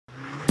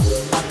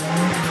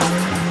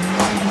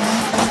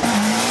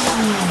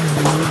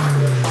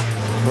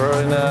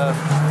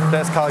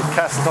called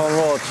Castleton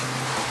Roach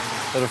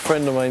at a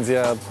friend of mine's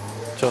yard,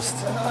 just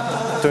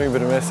doing a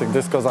bit of messing.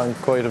 This goes on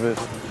quite a bit.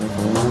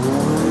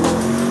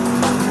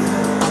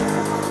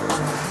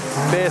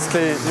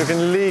 Basically, you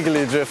can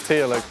legally drift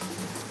here, like,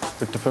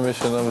 with the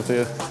permission of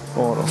the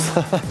owners.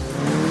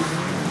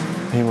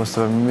 He must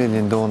have a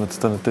million donuts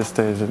done at this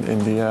stage in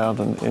the yard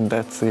and in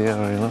that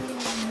Sierra, you know.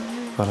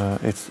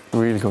 But it's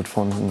really good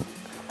fun, and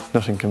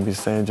nothing can be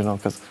said, you know,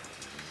 because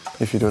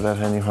if you do that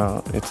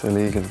anywhere, it's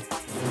illegal.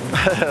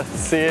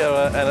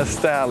 Sierra and a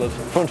starlet,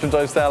 front-wheel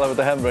drive starlet with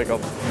the handbrake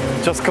up.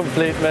 Just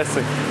complete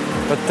messing.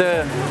 But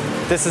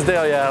this is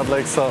their yard,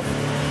 like, so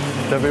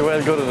they'll be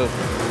well good at it.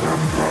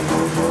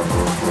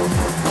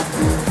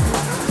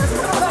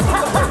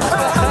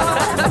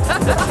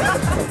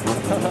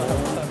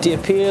 The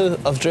appeal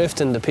of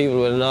drifting to people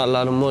with not a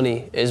lot of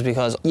money is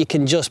because you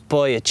can just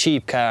buy a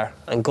cheap car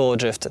and go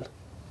drifting.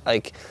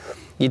 Like,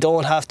 you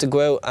don't have to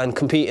go out and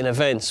compete in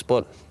events,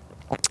 but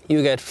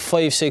you get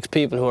 5, 6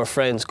 people who are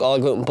friends, all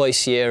go out and buy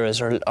Sierras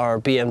or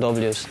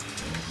BMWs.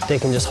 They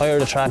can just hire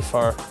the track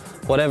for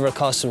whatever it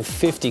costs them,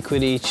 50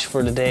 quid each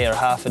for the day or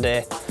half a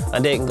day,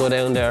 and they can go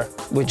down there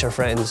with your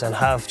friends and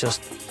have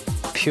just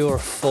pure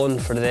fun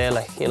for the day,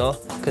 like, you know,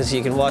 because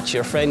you can watch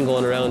your friend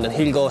going around and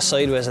he'll go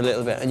sideways a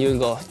little bit and you'll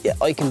go, yeah,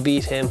 I can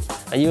beat him,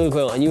 and you'll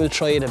go out and you'll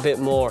try it a bit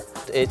more.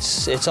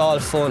 It's all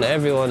fun,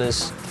 everyone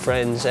is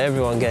friends,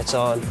 everyone gets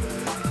on.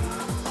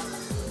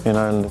 In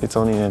Ireland, it's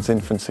only in its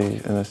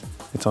infancy, and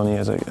it's only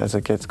as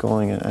it gets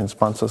going and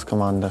sponsors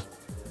come on that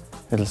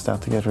it'll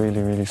start to get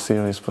really, really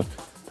serious, but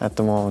at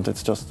the moment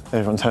it's just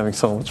everyone's having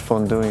so much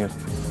fun doing it.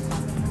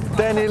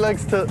 Danny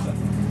likes to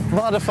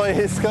modify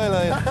his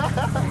Skyline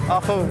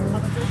off of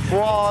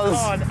walls.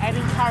 Come on,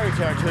 adding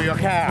character to your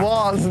car.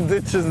 Walls and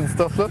ditches and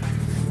stuff, look.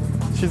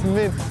 She's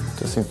mint.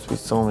 There seems to be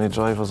so many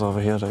drivers over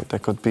here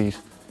that could beat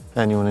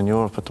anyone in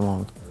Europe at the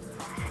moment.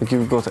 Like, you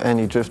could go to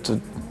any drifted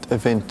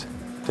event,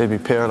 they'd be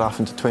paired off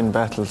into twin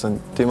battles,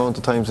 and the amount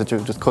of times that you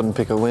just couldn't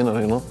pick a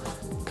winner, you know?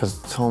 Because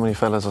so many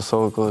fellas are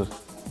so good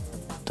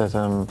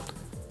that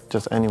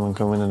just anyone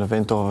can win an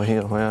event over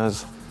here,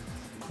 whereas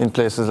in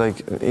places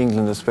like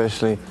England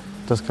especially,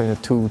 there's kind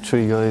of 2,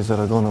 3 guys that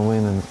are going to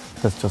win, and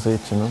that's just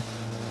it, you know.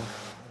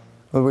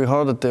 Well, we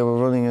heard that they were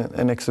running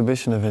an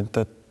exhibition event,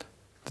 that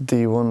the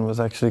D1 was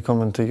actually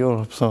coming to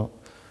Europe, so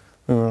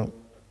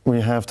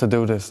we have to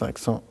do this, like,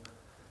 so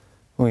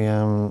we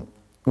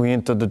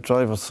entered the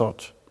driver's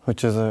search,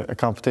 which is a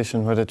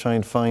competition where they try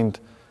and find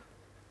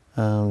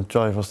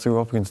drivers to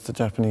go up against the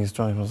Japanese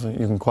drivers.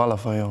 You can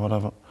qualify or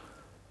whatever.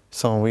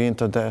 So we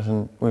entered that,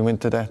 and we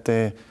went to that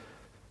day,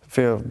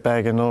 fair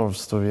bag of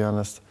nerves, to be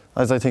honest.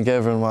 As I think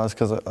everyone was,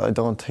 because I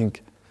don't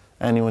think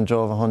anyone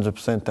drove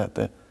 100% that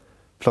day.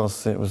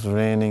 Plus it was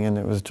raining and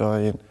it was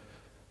dry and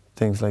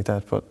things like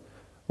that. But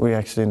we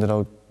actually ended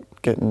up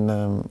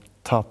getting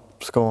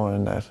top score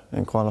in that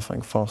and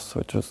qualifying first,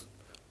 which was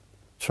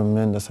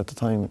tremendous at the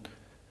time.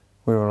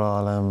 We were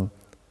all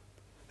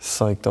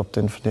psyched up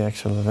then for the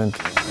actual event.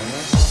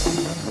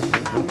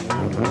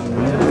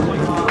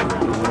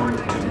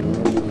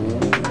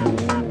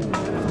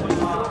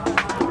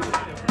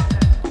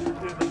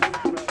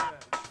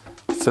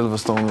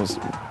 Silverstone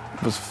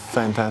was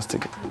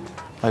fantastic.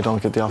 I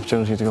don't get the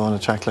opportunity to go on a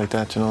track like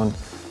that, you know, and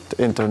to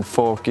enter in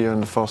 4th gear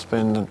in the first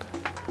bend and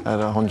at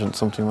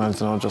 100-something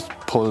miles an hour, just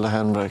pull the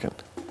handbrake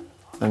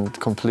and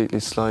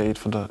completely slide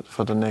for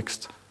the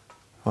next,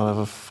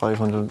 whatever,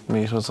 500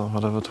 metres or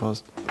whatever it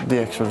was. The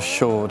actual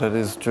show that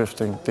is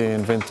drifting, they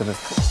invented it.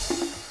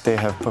 They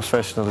have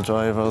professional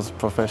drivers,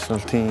 professional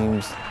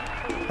teams,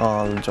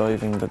 all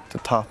driving the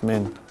top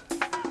men.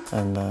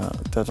 And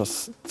they're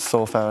just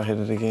so far ahead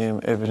of the game.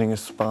 Everything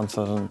is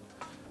sponsored, and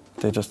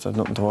they just have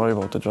nothing to worry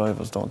about, the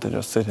drivers, don't they?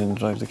 Just sit in and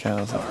drive the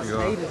cars. What do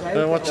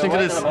you think of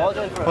this?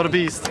 What a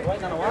beast.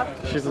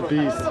 She's a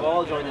beast.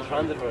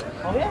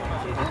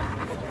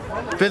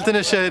 Built in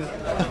a shed.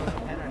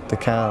 The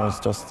car is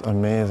just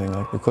amazing.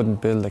 Like, we couldn't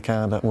build a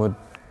car that would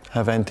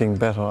have anything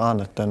better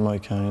on it than my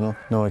car, you know?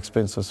 No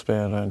expensive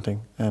spare or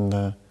anything. And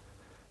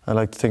I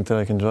like to think that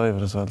I can drive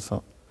it as well,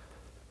 so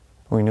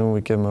we knew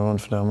we'd give them a run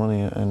for their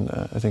money, and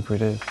I think we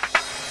did.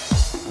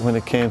 When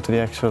it came to the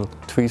actual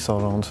Twiso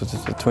rounds, which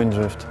is the twin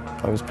drift,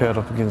 I was paired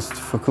up against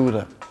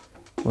Fukuda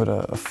with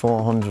a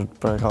 400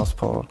 brake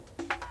horsepower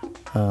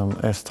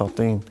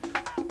S13.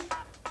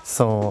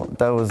 So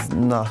that was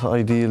not an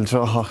ideal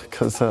draw,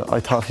 because I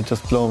thought he'd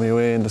just blow me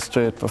away in the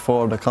straight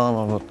before the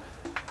corner,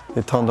 but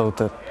it turned out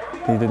that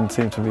he didn't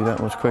seem to be that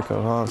much quicker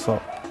at all.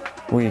 So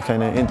we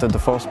kind of entered the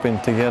first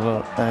bend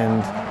together,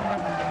 and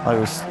I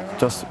was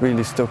just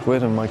really stuck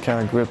with him. My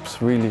car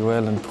grips really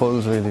well and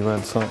pulls really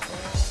well. So,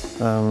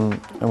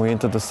 and we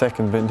entered the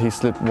second bend. He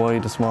slipped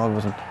wide, the small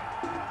bit, and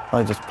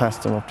I just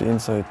passed him up the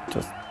inside,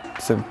 just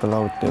simple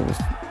out.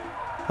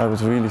 I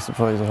was really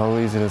surprised at how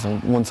easy it is.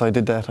 And once I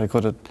did that, I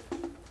could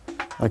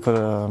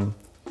have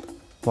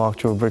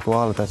walked through a brick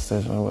wall at that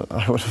stage. I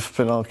would have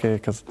been okay,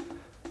 because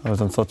I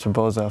was on such a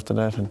buzz after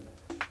that. And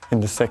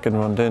in the second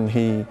run, then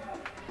he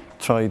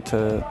tried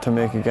to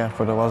make a gap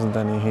where there wasn't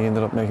any. He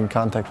ended up making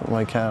contact with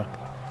my car,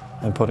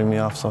 and putting me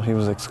off, so he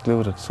was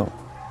excluded. So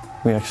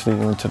we actually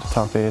went to the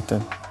top 8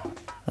 then,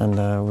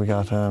 and we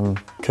got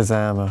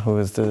Kazama, who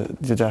is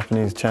the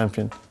Japanese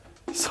champion.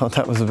 So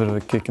that was a bit of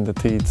a kick in the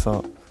teeth.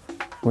 So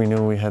we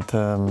knew we had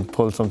to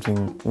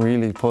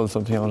really pull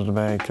something out of the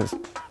bag, because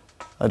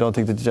I don't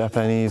think the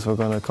Japanese were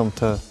going to come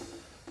to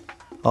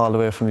all the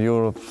way from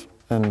Europe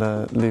and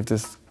leave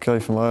this guy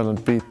from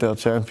Ireland beat their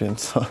champion.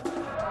 So.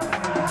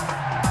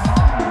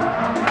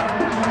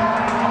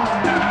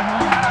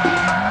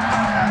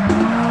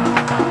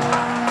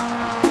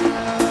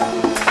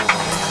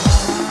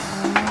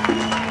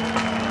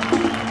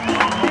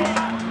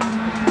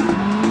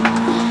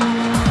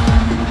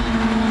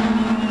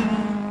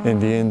 In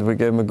the end, we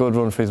gave him a good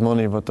run for his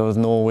money, but there was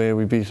no way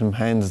we beat him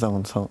hands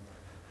down. So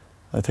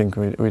I think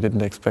we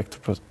didn't expect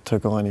to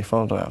go any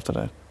further after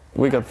that.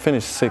 We got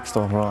finished 6th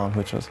overall,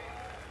 which was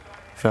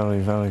very,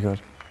 very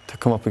good. To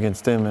come up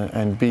against them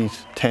and beat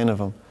 10 of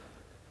them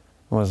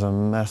was a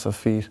massive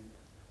feat.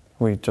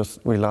 We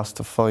lost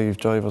to 5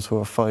 drivers who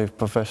were 5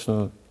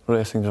 professional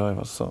racing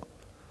drivers, so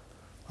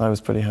I was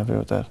pretty happy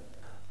with that.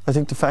 I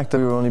think the fact that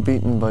we were only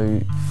beaten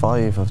by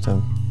 5 of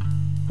them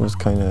was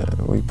kind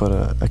of, we put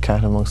a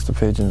cat amongst the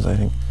pigeons, I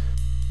think.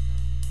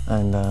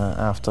 And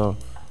after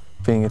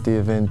being at the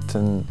event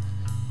and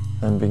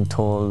being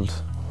told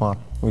what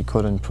we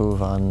could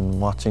improve on,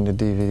 watching the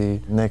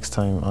DVD, next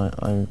time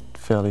I'm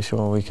fairly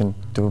sure we can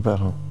do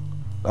better.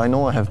 I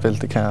know I have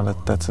built a car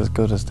that's as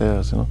good as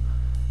theirs, you know,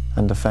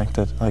 and the fact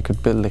that I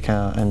could build a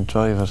car and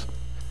drive it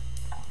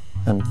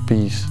and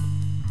beat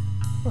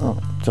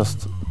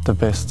just the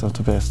best of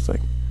the best,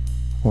 like,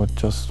 would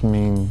just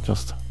mean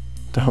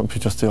that would be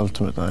just the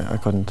ultimate. I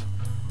couldn't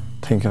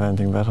think of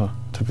anything better.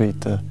 To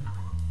beat the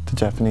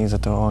Japanese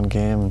at their own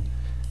game and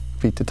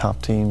beat the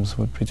top teams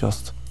would be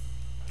just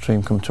a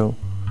dream come true.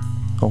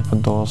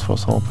 Open doors for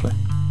us, hopefully.